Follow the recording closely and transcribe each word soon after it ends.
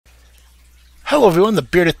Hello everyone, the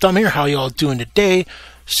Bearded Thumb here. How y'all doing today?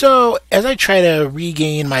 So, as I try to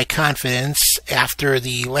regain my confidence after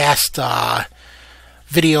the last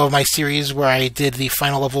video of my series where I did the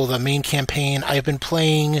final level of the main campaign, I've been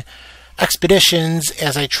playing expeditions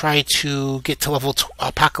as I try to get to level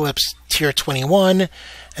Apocalypse Tier 21, and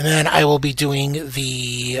then I will be doing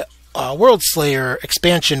the World Slayer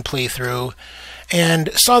expansion playthrough,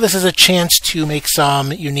 and saw this as a chance to make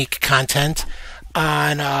some unique content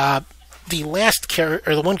on the last character,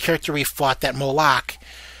 or the one character we fought, that Moloch.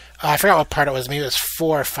 I forgot what part it was. Maybe it was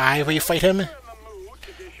 4 or 5 where you fight him. In the mood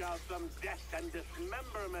to dish out some death and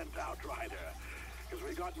dismemberment, Outrider, because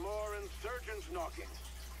we got more insurgents knocking.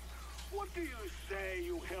 What do you say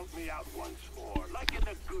you help me out once more, like in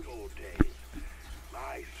the good old days?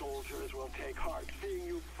 My soldiers will take heart seeing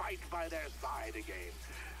you fight by their side again.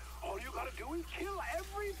 All you gotta do is kill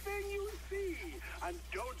everything you see, and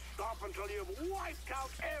don't stop until you've wiped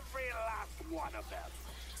out every last one of them.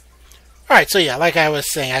 Alright, so yeah, like I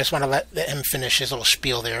was saying, I just want to let him finish his little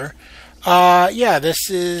spiel there. Yeah,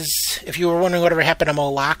 this is, if you were wondering whatever happened to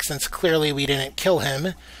Moloch, since clearly we didn't kill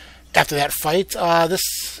him after that fight,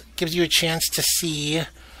 this gives you a chance to see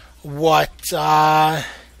what goes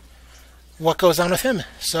on with him.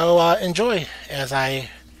 So enjoy as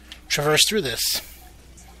I traverse through this.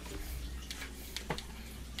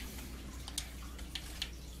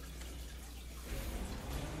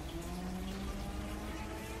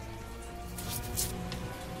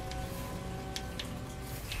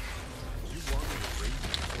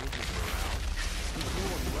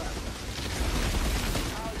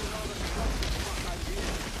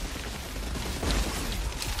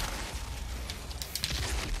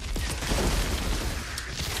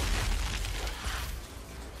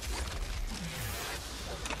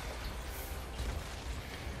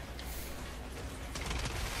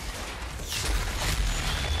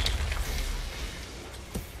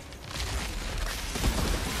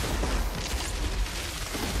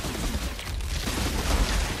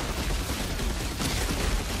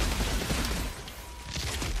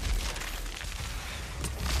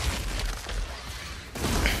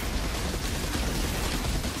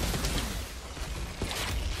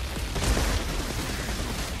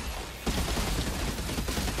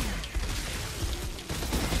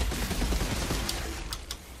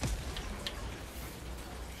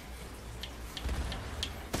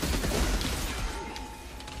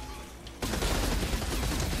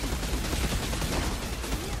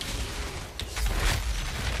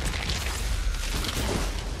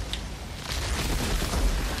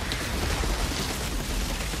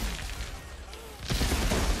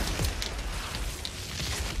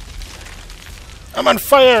 I'm on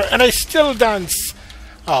fire, and I still dance!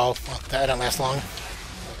 Oh, well, that didn't last long.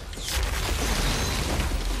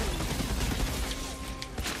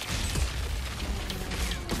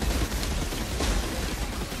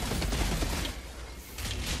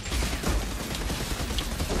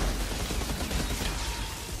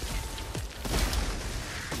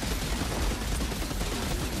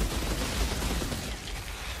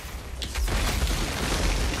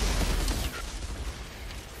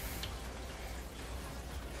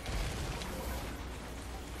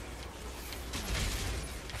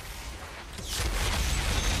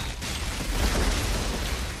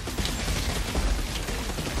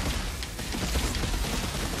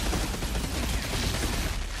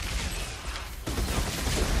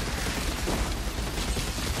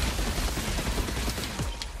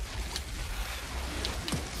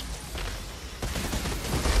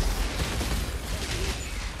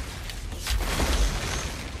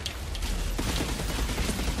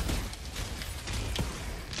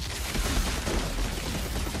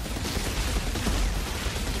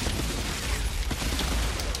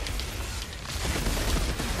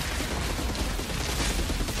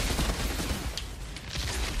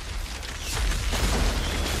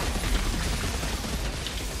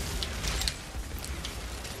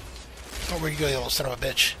 Oh, where'd you go, you little son of a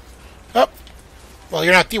bitch? Oh! Well,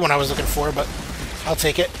 you're not the one I was looking for, but I'll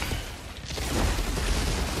take it.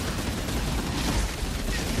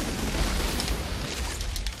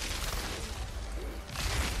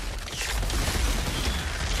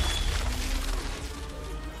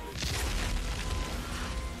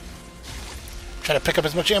 Try to pick up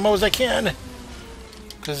as much ammo as I can,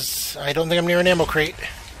 because I don't think I'm near an ammo crate.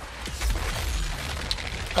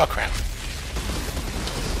 Oh, crap.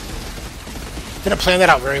 Didn't plan that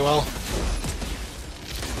out very well.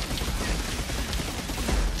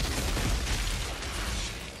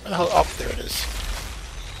 Where the hell? Oh, there it is.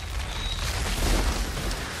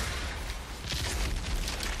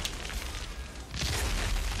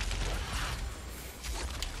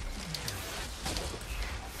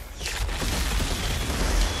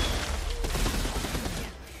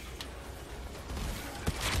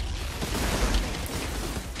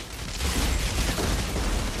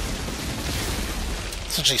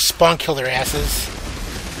 essentially spawn kill their asses.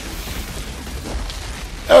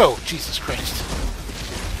 Oh, Jesus Christ.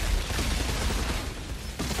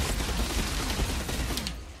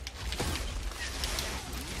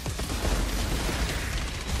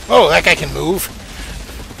 Oh, that guy can move.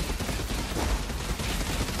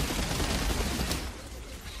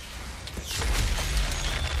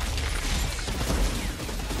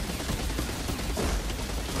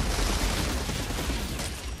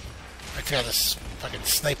 I got this fucking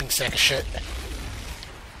sniping sack of shit.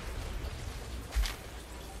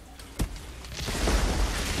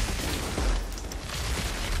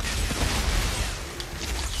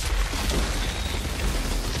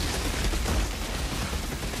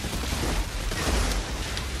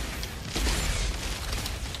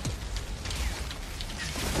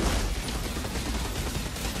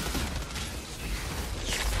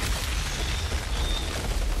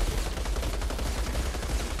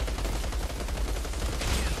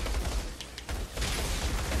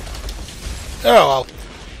 Oh, well.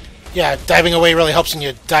 Yeah, diving away really helps when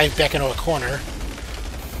you dive back into a corner.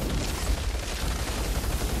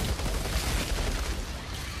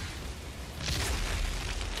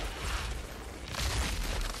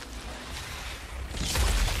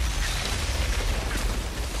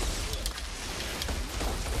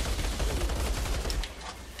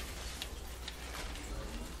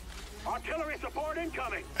 Artillery support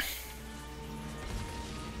incoming.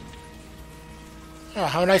 Oh,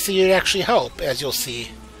 how nice of you to actually help, as you'll see.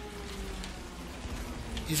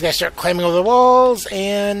 These guys start climbing over the walls,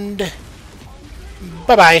 and...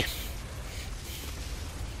 bye-bye.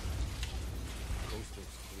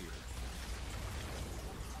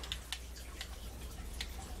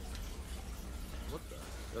 What the?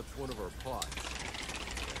 That's one of our pods.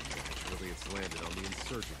 Really, it's landed on the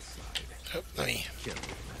insurgent side. Oh, let me... Can't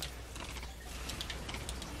look at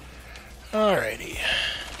that. Alrighty.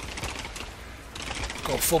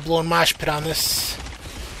 Go full-blown mosh pit on this.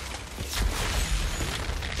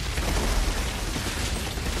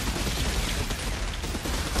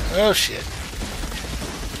 Oh, shit.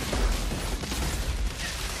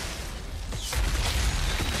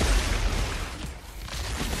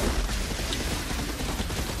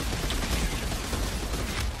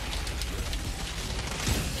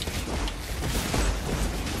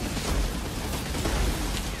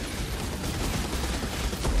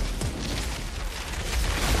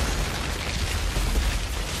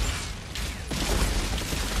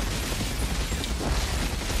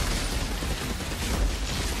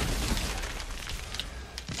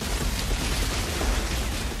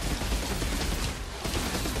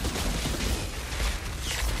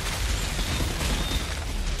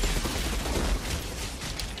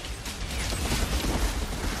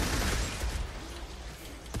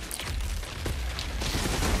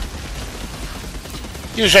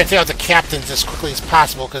 Usually I take out the captains as quickly as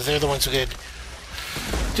possible because they're the ones who could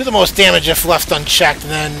do the most damage if left unchecked.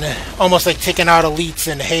 And then almost like taking out elites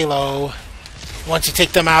in Halo. Once you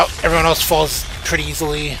take them out, everyone else falls pretty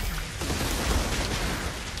easily.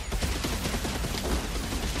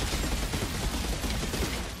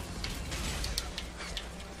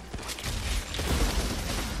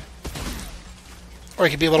 Or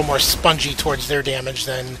you could be a little more spongy towards their damage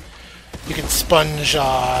than you can sponge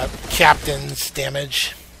captain's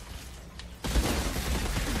damage.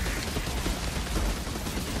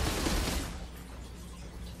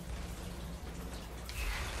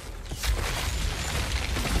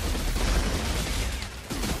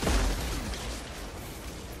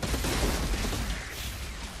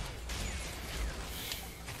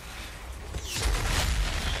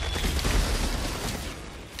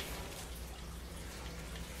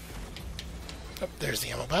 Oh, there's the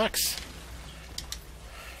ammo box.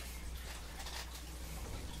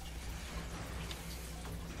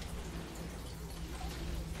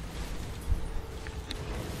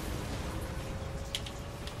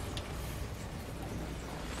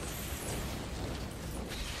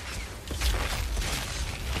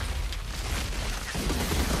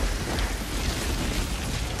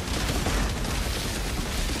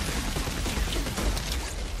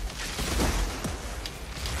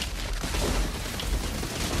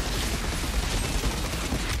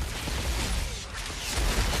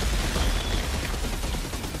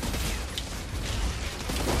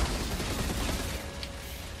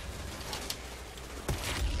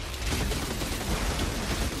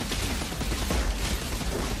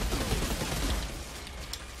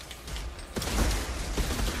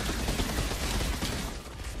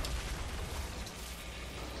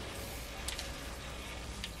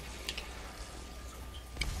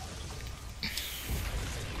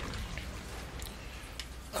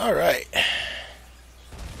 All right.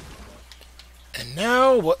 And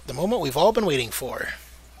now, what the moment we've all been waiting for.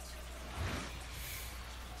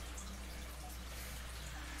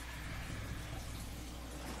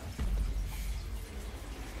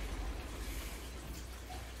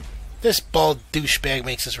 This bald douchebag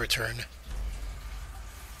makes his return.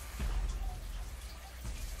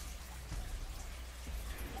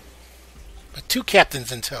 But 2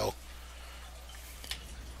 captains in tow.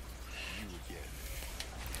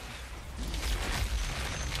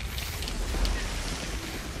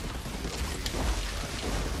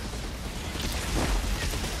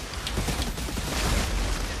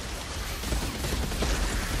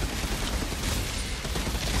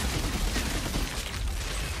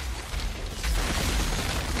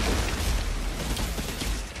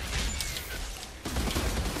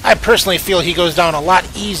 I personally feel he goes down a lot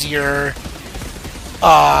easier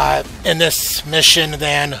in this mission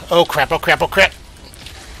than... Oh crap, oh crap, oh crap.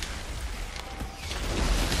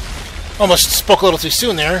 Almost spoke a little too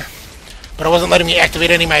soon there, but it wasn't letting me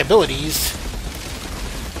activate any of my abilities.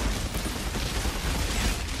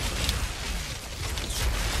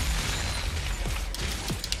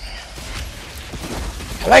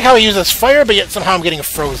 I like how he uses fire, but yet somehow I'm getting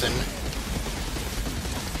frozen.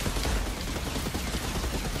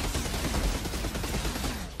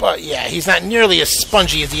 But yeah, he's not nearly as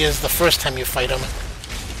spongy as he is the first time you fight him.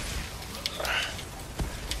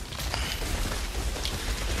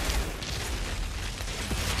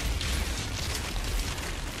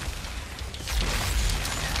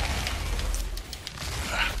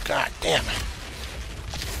 God damn it.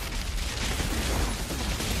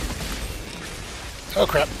 Oh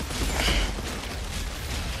crap.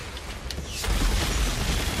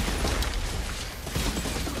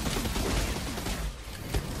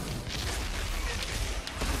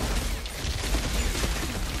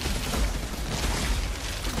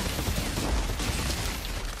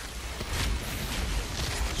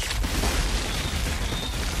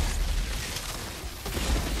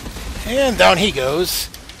 And down he goes.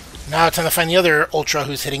 Now it's time to find the other Ultra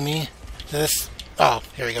who's hitting me. This... Oh,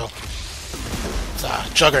 here we go. It's a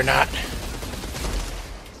Juggernaut.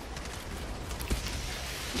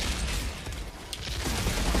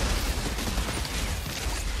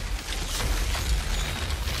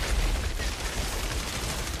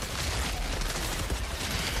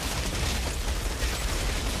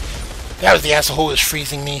 That was the asshole who was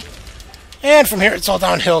freezing me. And from here it's all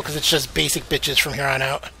downhill because it's just basic bitches from here on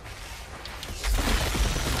out.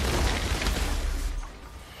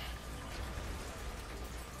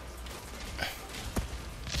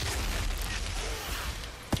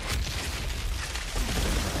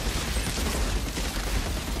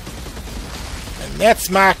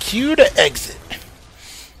 That's my cue to exit.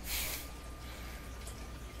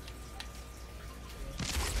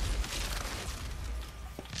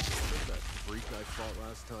 That freak I fought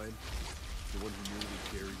last time? The one who nearly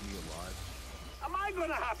buried me alive? Am I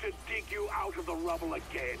gonna have to dig you out of the rubble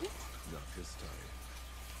again? Not this time.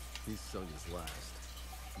 He's sung his last,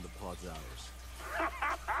 and the pod's ours.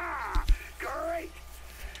 Great!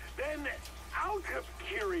 Then, out of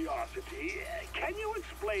curiosity, can you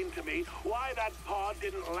explain to me why that pod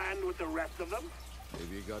didn't land with the rest of them?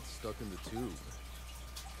 Maybe it got stuck in the tube.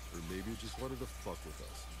 Or maybe it just wanted to fuck with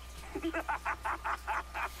us.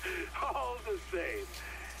 All the same.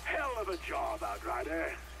 Hell of a job,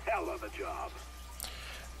 Outrider. Hell of a job.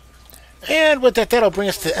 And with that, that'll bring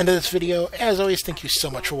us to the end of this video. As always, thank you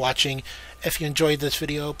so much for watching. If you enjoyed this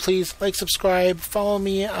video, please like, subscribe, follow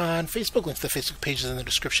me on Facebook. Links to the Facebook pages in the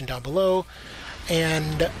description down below.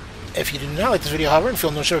 And if you did not like this video, however, and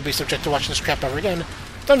feel no sure would be subject to watching this crap ever again,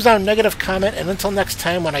 thumbs down, negative comment, and until next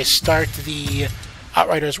time when I start the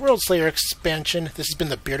Outriders World Slayer expansion, this has been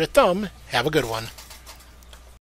the Bearded Thumb. Have a good one.